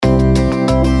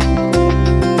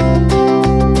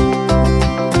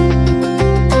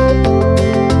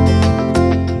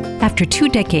After 2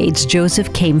 decades,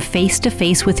 Joseph came face to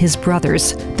face with his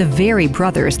brothers, the very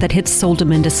brothers that had sold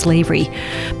him into slavery.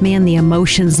 Man, the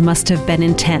emotions must have been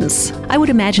intense. I would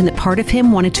imagine that part of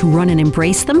him wanted to run and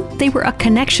embrace them. They were a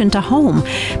connection to home.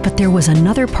 But there was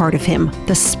another part of him,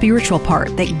 the spiritual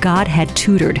part that God had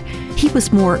tutored. He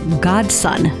was more God's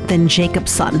son than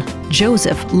Jacob's son.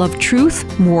 Joseph loved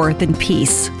truth more than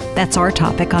peace. That's our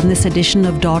topic on this edition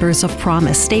of Daughters of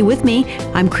Promise. Stay with me.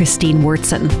 I'm Christine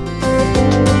Wurtson.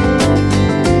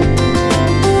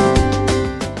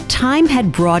 Time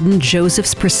had broadened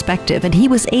Joseph's perspective, and he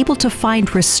was able to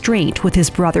find restraint with his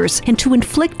brothers and to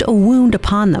inflict a wound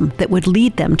upon them that would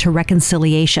lead them to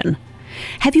reconciliation.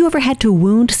 Have you ever had to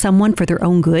wound someone for their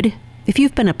own good? If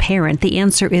you've been a parent, the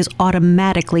answer is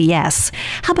automatically yes.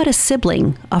 How about a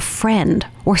sibling, a friend,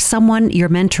 or someone you're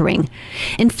mentoring?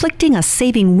 Inflicting a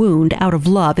saving wound out of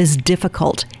love is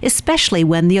difficult, especially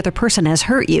when the other person has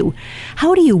hurt you.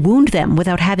 How do you wound them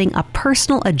without having a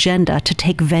personal agenda to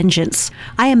take vengeance?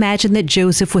 I imagine that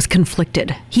Joseph was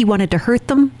conflicted. He wanted to hurt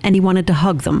them, and he wanted to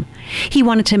hug them. He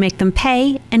wanted to make them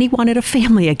pay, and he wanted a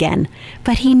family again.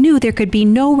 But he knew there could be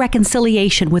no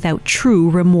reconciliation without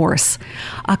true remorse.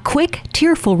 A quick,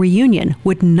 tearful reunion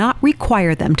would not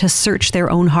require them to search their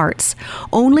own hearts.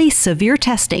 Only severe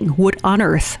testing would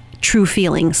unearth true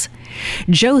feelings.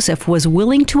 Joseph was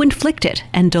willing to inflict it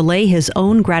and delay his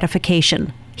own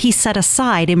gratification. He set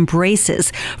aside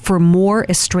embraces for more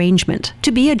estrangement.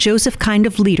 To be a Joseph kind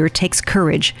of leader takes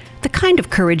courage, the kind of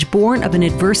courage born of an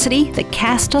adversity that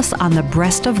cast us on the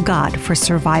breast of God for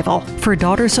survival. For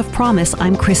Daughters of Promise,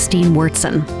 I'm Christine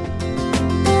Wurtson.